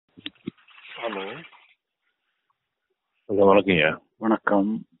Hello. வணக்கங்க. வணக்கம்.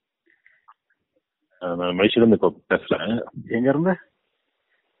 நான் மலேசியாலேருந்து பேசுகிறேன். எங்கேருந்து?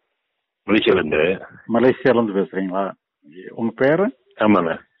 மலேசியாலேருந்து. மலேசியாலேருந்து பேசுகிறீங்களா? உங்கள் பேர்?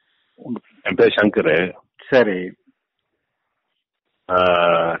 ஆமாண்ணே, என் பேர் சங்கர். சரி.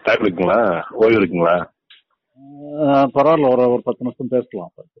 டைம் இருக்குங்களா? ஓய்வு இருக்குங்களா? பரவாயில்ல, ஒரு 10 நிமிஷம்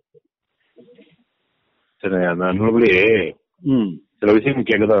பேசலாம். சரி, நான் நல்லபடி சில விஷயம்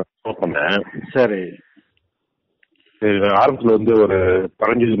கேட்க தான் ஃபோன் பண்ணேன். சரி சரி, ஆரம்பத்தில் வந்து ஒரு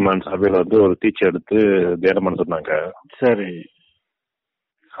பரஞ்சோதிமான் சபையில் வந்து ஒரு டீச்சர் எடுத்து தியானம் பண்ண சொன்னாங்க. சரி.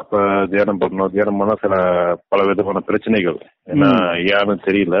 அப்போ தியானம் பண்ணால் பல விதமான பிரச்சனைகள், ஏன்னா ஏன்னு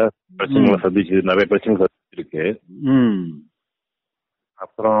தெரியல, பிரச்சனைகளை சந்திச்சு நிறைய பிரச்சனைகள் சந்திச்சிருக்கு.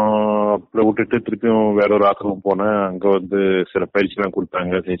 அப்புறம் அப்படி விட்டுட்டு திருப்பியும் வேற ஒரு ஆசிரமம் போனேன். அங்க வந்து சில பயிற்சி எல்லாம்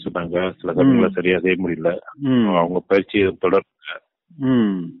கொடுத்தாங்க, செய்ய சொன்னாங்க. சில சமயங்களை சரியா செய்ய முடியல. அவங்க பயிற்சி தொடர்ந்து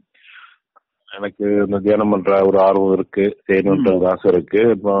எனக்கு இந்த தியானம் பண்ற ஒரு ஆர்வம் இருக்கு, செய்யணுன்ற ஒரு ஆசை இருக்கு.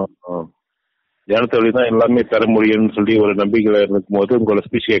 இப்போ தியானத்தை வழிதான் எல்லாமே பெற முடியும்னு சொல்லி ஒரு நம்பிக்கையில இருக்கும் போது உங்களோட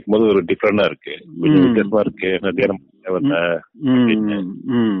ஸ்பீச் கேட்கும் போது ஒரு டிஃபரெண்டா இருக்கு, கொஞ்சம் வித்தியாசமா இருக்கு. நான் தியானம் அப்படின்னு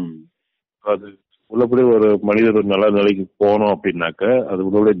அது உள்ளபடி ஒரு மனிதர் ஒரு நல்ல நிலைக்கு போகணும் அப்படின்னாக்க அது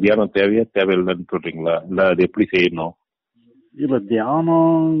உள்ளபடி தியானம் தேவையா தேவையில்லைன்னு சொல்றீங்களா? இல்ல அது எப்படி செய்யணும்? இல்ல,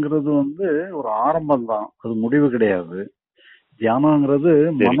 தியானங்கிறது வந்து ஒரு ஆரம்பம் தான், அது முடிவு கிடையாது. தியானங்கிறது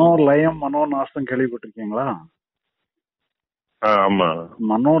மனோலயம், மனோநாசம் கேள்விப்பட்டிருக்கீங்களா? ஆமா,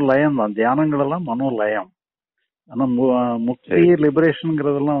 மனோலயம் தான். தியானங்கள் எல்லாம் மனோலயம். ஆனா முக்தி,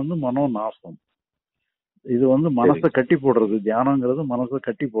 லிபரேஷன்ங்கிறதெல்லாம் வந்து மனோநாசம். இது வந்து மனசை கட்டி போடுறது. தியானங்கிறது மனசை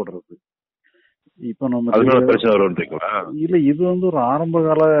கட்டி போடுறது. இப்ப நம்ம இல்ல, இது வந்து ஒரு ஆரம்ப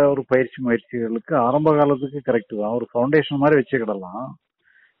கால ஒரு முயற்சிகளுக்கு ஆரம்ப காலத்துக்கு கரெக்ட் தான், ஒரு ஃபவுண்டேஷன் மாதிரி வச்சுக்கிடலாம்.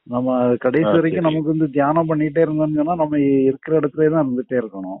 நம்ம கடைசி வரைக்கும் நமக்கு வந்து தியானம் பண்ணிட்டே இருந்தோம்னு சொன்னா நம்ம இருக்கிற இடத்துல தான் இருந்துட்டே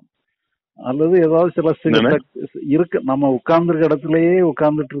இருக்கணும். அல்லது ஏதாவது சில இருக்கு, நம்ம உட்கார்ந்துருக்க இடத்துலயே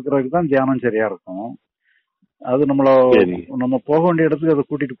உட்கார்ந்துட்டு இருக்கிறதுக்கு தான் தியானம் சரியா இருக்கும். அது நம்ம போக வேண்டிய இடத்துக்கு அதை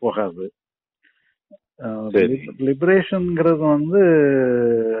கூட்டிட்டு போகாது. லிபரேஷன்ங்கிறது வந்து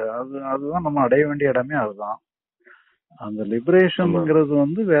அதுதான் நம்ம அடைய வேண்டிய இடமே. அதுதான் அந்த லிபரேஷன்ங்கிறது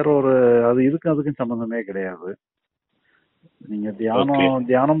வந்து வேற ஒரு, அது அதுக்கும் சம்பந்தமே கிடையாது. நீங்க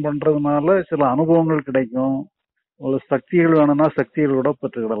தியானம் பண்றதுனால சில அனுபவங்கள் கிடைக்கும். சக்திகள் வேணும்னா சக்திகள் கூட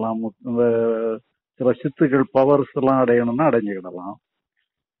பெற்றுக்கிடலாம். சில சித்துகள், பவர்ஸ் எல்லாம் அடையணும்னா அடைஞ்சுக்கிடலாம்.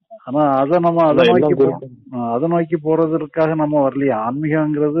 ஆனா அதை நோக்கி போறதற்காக நம்ம வரலையே.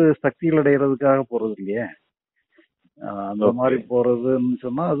 ஆன்மீகங்கிறது சக்திகள் அடைகிறதுக்காக போறது இல்லையே. அந்த மாதிரி போறதுன்னு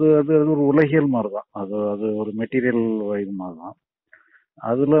சொன்னா அது ஒரு உலகியல் மாதிரிதான். அது ஒரு மெட்டீரியல் இது மாதிரிதான்.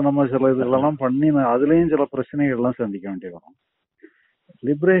 அதுல நம்ம சில இதுகளெல்லாம் பண்ணி அதுலயும் சில பிரச்சனைகள் எல்லாம் சந்திக்க வேண்டி வரும்.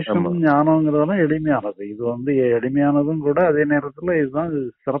 லிபரேஷன் ஞானங்கிறதெல்லாம் எளிமையானது. இது வந்து எளிமையானதும் கூட, அதே நேரத்துல இதுதான்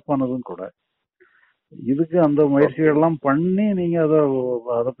சிறப்பானதும் கூட. இதுக்கு அந்த முயற்சிகள் எல்லாம் பண்ணி நீங்க அதை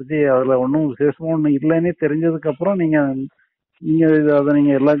பத்தி அதுல ஒன்னும் விசேஷமா ஒண்ணு இல்லைன்னு தெரிஞ்சதுக்கு அப்புறம் நீங்க அதை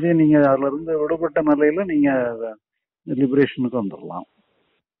நீங்க எல்லாத்தையும் நீங்க அதுல இருந்து விடுபட்ட நிலையில நீங்க லிபரேஷனுக்கு வந்துடலாம்.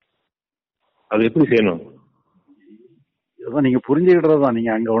 அது எப்படி செய்யணும்? அதான் நீங்க புரிஞ்சுக்கிட்டதான்.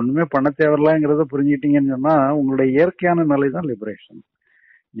 நீங்க அங்க ஒண்ணுமே பண்ண தேவையில்லைங்கிறத புரிஞ்சுக்கிட்டீங்கன்னு சொன்னா உங்களுடைய இயற்கையான நிலை தான் லிபரேஷன்.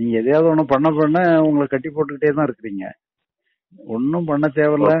 நீங்க எதையாவது ஒண்ணு பண்ண உங்களை கட்டி போட்டுக்கிட்டே தான் இருக்கிறீங்க. ஒன்னும் பண்ண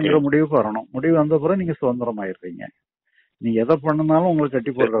தேவையில்லைங்கிற முடிவுக்கு வரணும். முடிவு வந்த பிறகு நீங்க சுதந்திரம் ஆயிடுறீங்க. நீங்க எதை பண்ணனாலும் உங்களுக்கு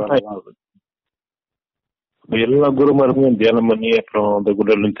கட்டி போடுற வேலை தான் அது. எல்லா குருமாருக்கும் தியானம் பண்ணி அப்புறம் அந்த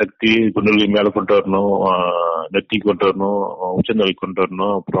குண்டலின் சக்தி, குண்டலின் மேல கொண்டு வரணும், நெத்தி கொண்டு வரணும், உச்சநிலை கொண்டு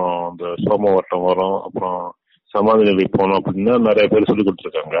வரணும், அப்புறம் அந்த சோமவட்டம் வரும், அப்புறம் சமாதி நிலை போனோம் அப்படின்னா நிறைய பேர் சொல்லி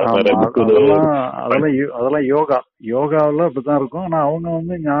கொடுத்துருக்காங்க. அதெல்லாம் யோகாவில் அப்படித்தான் இருக்கும். ஆனா அவங்க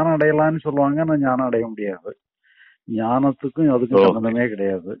வந்து ஞானம் அடையலாம்னு சொல்லுவாங்க. ஆனா ஞானம் அடைய முடியாது. ஞானத்துக்கும் அதுக்கும் சம்பந்தமே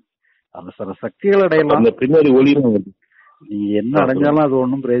கிடையாது. அது சில சக்திகள் அடையலாம். பின்னாடி ஒளி நீங்க என்ன அடைஞ்சாலும் அது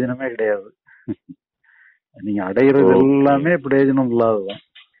ஒன்றும் பிரயோஜனமே கிடையாது. நீங்க அடையிறது எல்லாமே பிரயோஜனம் இல்லாததான்.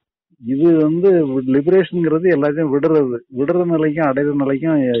 இது வந்து லிபரேஷன்ங்கிறது எல்லாத்தையும் விடுற நிலைக்கும் அடையிற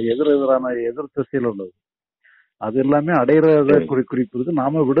நிலைக்கும் எதிர் திசையில் உள்ளது. அது எல்லாமே அடையிறத குறிப்பிடுது.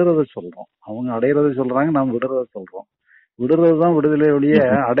 நாம விடுறத சொல்றோம். அவங்க அடையிறத சொல்றாங்க, நாம விடுறத சொல்றோம். விடுறதுதான் விடுதலை ஒழிய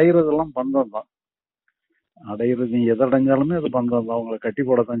அடையிறதெல்லாம் பந்தம் தான். அடையிறது நீங்க எதை அடைஞ்சாலுமே அது பந்தம் தான், அவங்களை கட்டி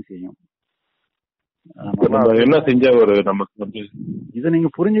போடத்தான் செய்யும். என்ன செஞ்சா ஒரு நமக்கு வந்து இதை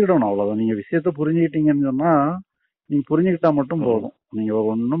நீங்க புரிஞ்சுக்கிடணும், அவ்வளவுதான். நீங்க விஷயத்த புரிஞ்சுக்கிட்டீங்கன்னு சொன்னா நீங்க புரிஞ்சுக்கிட்டா மட்டும் போதும். நீங்க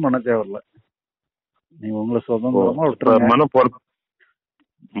ஒன்னும் பண்ண தேவையில்ல. நீங்க உங்களை சுதந்திரமா விட்டுருங்க.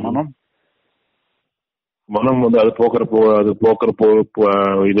 மனம் வந்து அது போக்குறப்போ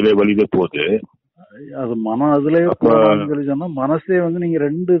இதுல வழியில போகுது. அது மனம் அதுலயே போகணும்னு சொல்லி சொன்னா மனசே வந்து நீங்க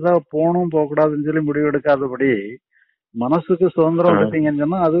ரெண்டு இதா போகணும் போக கூடாதுன்னு சொல்லி முடிவு எடுக்காதபடி மனசுக்கு சுதந்திரம் விட்டுட்டீங்கன்னு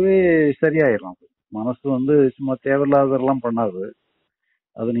சொன்னா அதுவே சரியாயிரும். மனசு வந்து சும்மா தேவையில்லாததெல்லாம் பண்ணாது.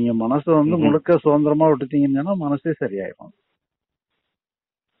 அது நீங்க மனசு வந்து முழுக்க சுதந்திரமா விட்டுட்டீங்கன்னு சொன்னா மனசே சரியாயிரும்.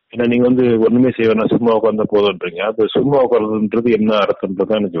 ஏன்னா நீங்க வந்து ஒண்ணுமே செய்வேன்னா சும்மா உட்கார்ந்தா போதுன்றீங்க. அது சும்மா உட்கார்றதுன்றது என்ன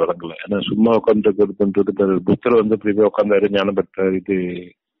அர்த்தம்ன்றதான் எனக்கு விளங்கல. ஏன்னா சும்மா உட்காந்துருக்குன்றது புத்தர் வந்து இப்படி உட்காந்தாரு ஞானம் பெற்றாரு, இது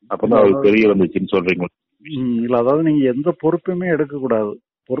அப்பதான் அவருக்கு தெரிய வந்துச்சுன்னு சொல்றீங்க. இல்ல, அதாவது நீங்க எந்த பொறுப்புமே எடுக்க கூடாது.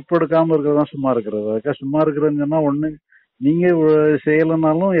 பொறுப்பு எடுக்காம இருக்கிறதா சும்மா இருக்கிறது. அதுக்காக சும்மா இருக்கிறதுன்னு சொன்னா ஒண்ணு நீங்க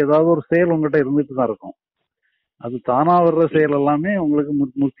செய்யலனாலும் ஏதாவது ஒரு செயல் உங்ககிட்ட இருந்துட்டு தான் இருக்கும். அது தானா வர்ற செயல் எல்லாமே உங்களுக்கு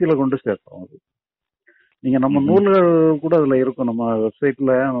முக்தியில கொண்டு சேர்த்தோம். அது நீங்க நம்ம நூல்கள் கூட அதுல இருக்கும். நம்ம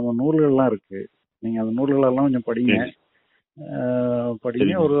வெப்சைட்ல நம்ம நூல்கள் எல்லாம் இருக்கு. நீங்க அந்த நூல்கள் எல்லாம் கொஞ்சம் படிங்க.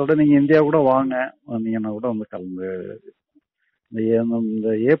 ஒரு தடவை நீங்க இந்தியா கூட வாங்க, வந்தீங்கன்னா கூட வந்து கலந்து இந்த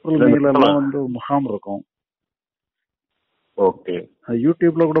ஏப்ரல் மேல எல்லாம் வந்து முகாம் இருக்கும். ஓகே.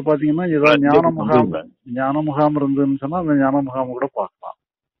 யூடியூப்ல கூட பாத்தீங்கன்னா ஏதாவது ஞான முகாம் இருந்துன்னு சொன்னா அந்த ஞான முகாம் கூட பார்க்கலாம்.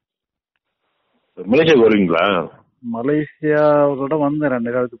 மலேசியா வருவீங்களா? மலேசியாவோட வந்தேன்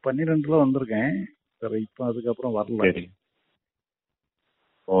 2012 வந்திருக்கேன். இப்ப அதுக்கப்புறம் வரல.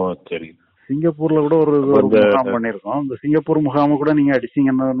 சரி. சிங்கப்பூர்ல கூட ஒரு முகாம் பண்ணிருக்கோம். இந்த சிங்கப்பூர் முகாம கூட நீங்க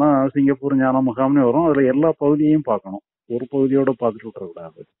அடிச்சீங்கன்னா சிங்கப்பூர் ஞான முகாம்னு வரும். அதுல எல்லா பகுதியையும் பார்க்கணும். ஒரு பகுதியோட பார்த்துட்டு விட்டுற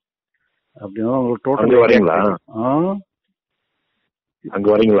கூடாது. அப்படின்னா உங்களுக்கு டோட்டல் வரீங்களா? அங்க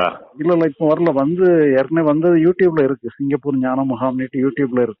வரீங்களா? இல்ல இப்ப வரல. வந்து ஏற்கனவே வந்தது யூடியூப்ல இருக்கு. சிங்கப்பூர் ஞான முகாம்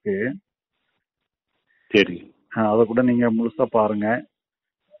யூடியூப்ல இருக்கு. சரி. அத கூட நீங்க முழுசா பாருங்க.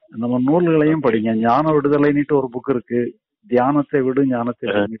 நம்ம நூல்களையும் படிங்க. ஞான விடுதலைன்னுட்டு ஒரு புக் இருக்கு. தியானத்தை விடு ஞானத்தை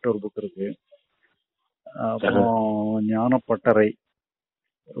விடுன்னுட்டு ஒரு புக் இருக்கு. அப்புறம் ஞானப்பட்டறை,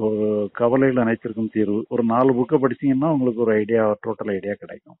 ஒரு கவலைகள் அனைத்திற்கும் தீர்வு, ஒரு 4 புக்கை படிச்சீங்கன்னா உங்களுக்கு ஒரு ஐடியா, டோட்டல் ஐடியா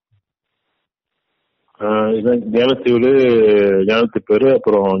கிடைக்கும். ஞானத்தை விடு, ஞானத்தை பெரு,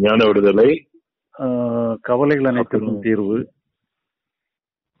 அப்புறம் ஞான விடுதலை, கவலைகள் அனைத்திற்கும் தீர்வு,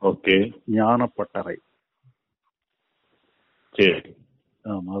 ஓகே, ஞானப்பட்டறை. சரி.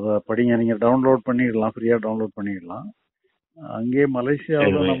 ஆமா, அதை படிங்க. நீங்க டவுன்லோட் பண்ணிடலாம், ஃப்ரீயா டவுன்லோட் பண்ணிடலாம். அங்கே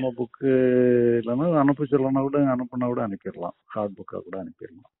மலேசியாவில் நம்ம புக்கு இல்லைன்னா அனுப்ப சொல்லனா கூட அனுப்புனா கூட அனுப்பிடலாம். ஹார்ட் புக்கா கூட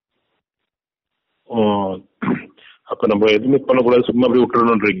அனுப்பிடலாம். அப்ப நம்ம எதுவுமே பண்ணக்கூடாது, சும்மா அப்படியே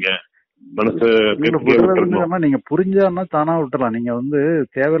விட்டுறணும்ன்றீங்க. மனசு நீங்க புரிஞ்சான்னா தானா விட்டுறலாம். நீங்க வந்து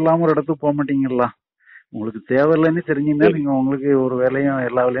தேவையில்லாம ஒரு இடத்துக்கு போக மாட்டீங்களா? உங்களுக்கு தேவையில்லைன்னு தெரிஞ்சீங்கன்னா நீங்க உங்களுக்கு ஒரு வேலையும்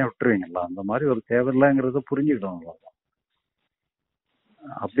எல்லா வேலையும் விட்டுருவீங்களா? அந்த மாதிரி ஒரு தேவையில்லைங்கிறத புரிஞ்சுக்கிட்டோம்.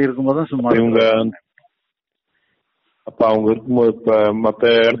 அப்படி இருக்கும்போது சும்மா அப்ப அவங்க இருக்கும்போது இப்ப மத்த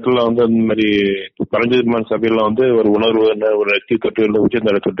இடத்துல வந்து அந்த மாதிரி பரஞ்சதிமான சபையெல்லாம் வந்து ஒரு உணர்வு ஒரு நெத்தி தொட்டு இல்லை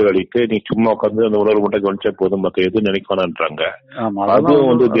உச்சந்தலை தொட்டு அடித்து நீ சும்மா உட்காந்து அந்த உணர்வு மட்டும் கவனிச்சா போதும், மத்த எதுவும் நினைக்கணும்ன்றாங்க. அதுவும்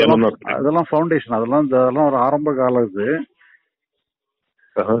வந்து தியானம். அதெல்லாம் ஃபவுண்டேஷன், அதெல்லாம் ஒரு ஆரம்ப காலம். இது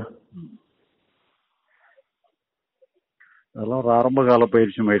அதெல்லாம் ஒரு ஆரம்ப கால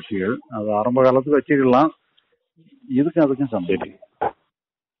முயற்சிகள். அது ஆரம்ப காலத்துக்கு வச்சுக்கலாம். இதுக்கும் அதுக்கும் சம்பந்தம்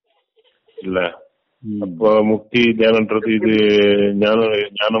இல்ல. அப்போ முக்தி தியானம்ன்றது இது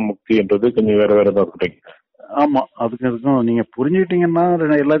ஞான முக்தின்றது கொஞ்சம் வேற வேறதான் கிடைக்கும். ஆமா, அதுக்கும் நீங்க புரிஞ்சுக்கிட்டீங்கன்னா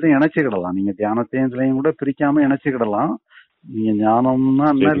எல்லாத்தையும் இணைச்சுக்கிடலாம். நீங்க தியானத்தையும் இதுலையும் கூட பிரிக்காம இணைச்சுக்கிடலாம். நீங்க ஞானம்னா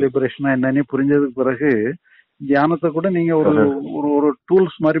என்ன, லிபரேஷனா என்னன்னு புரிஞ்சதுக்கு பிறகு தியானத்தை கூட நீங்க ஒரு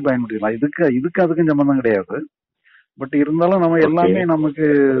டூல்ஸ் மாதிரி பயன்படுத்தலாம். இதுக்கு அதுக்கும் சம்பந்தம் கிடையாது. பட் இருந்தாலும் நம்ம எல்லாமே நமக்கு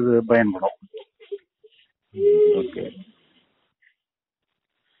பயன்படும். ஓகே.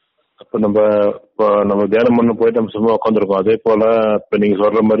 அப்ப நம்ம தியானம் பண்ண போயிட்டு நம்ம சும்மா உட்காந்துருக்கோம். அதே போல இப்ப நீங்க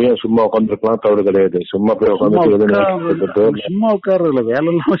சொல்ற மாதிரியும் சும்மா உட்காந்துருக்கலாம், தவறு கிடையாது. சும்மா போய் உட்காந்து சும்மா உட்கார்றது இல்ல, வேலை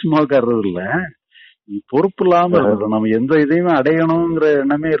இல்லாம சும்மா உட்கார்றது இல்ல, பொறுப்பு இல்லாம இருக்குது. நம்ம எந்த இதையுமே அடையணுங்கிற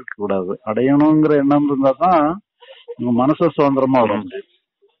எண்ணமே இருக்க கூடாது. அடையணுங்கிற எண்ணம் இருந்தா தான் உங்க மனச சுதந்திரமா வர முடியும்.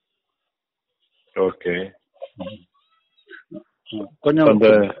 ஓகே. கொஞ்சம் அந்த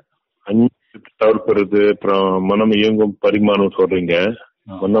தவிர்க்கிறது, அப்புறம் மனம் இயங்கும் பரிமாணம் சொல்றீங்க.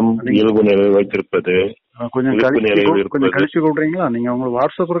 மனம் இயல்பு நிலை வைத்திருப்பது, கொஞ்சம் கழிச்சு கூப்பிடுறீங்களா? நீங்க உங்களுக்கு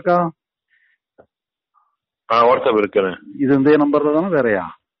வாட்ஸ்அப் இருக்கா? வாட்ஸ்அப் இருக்கிறேன். இது இந்த நம்பர்ல தானே, வேறையா?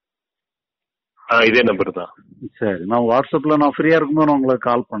 இதே நம்பர் தான். சரி, நான் வாட்ஸ்அப்ல நான் ஃப்ரீயா இருக்கும்போது நான் உங்களுக்கு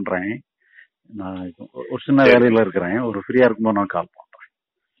கால் பண்றேன். நான் ஒரு சின்ன வேலையில இருக்கிறேன். ஒரு ஃப்ரீயா இருக்கும்போது நான் கால் பண்றேன்.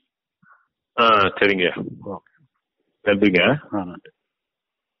 சரிங்க. நன்றிங்க. நன்றி.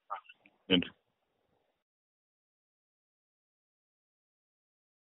 நன்றி.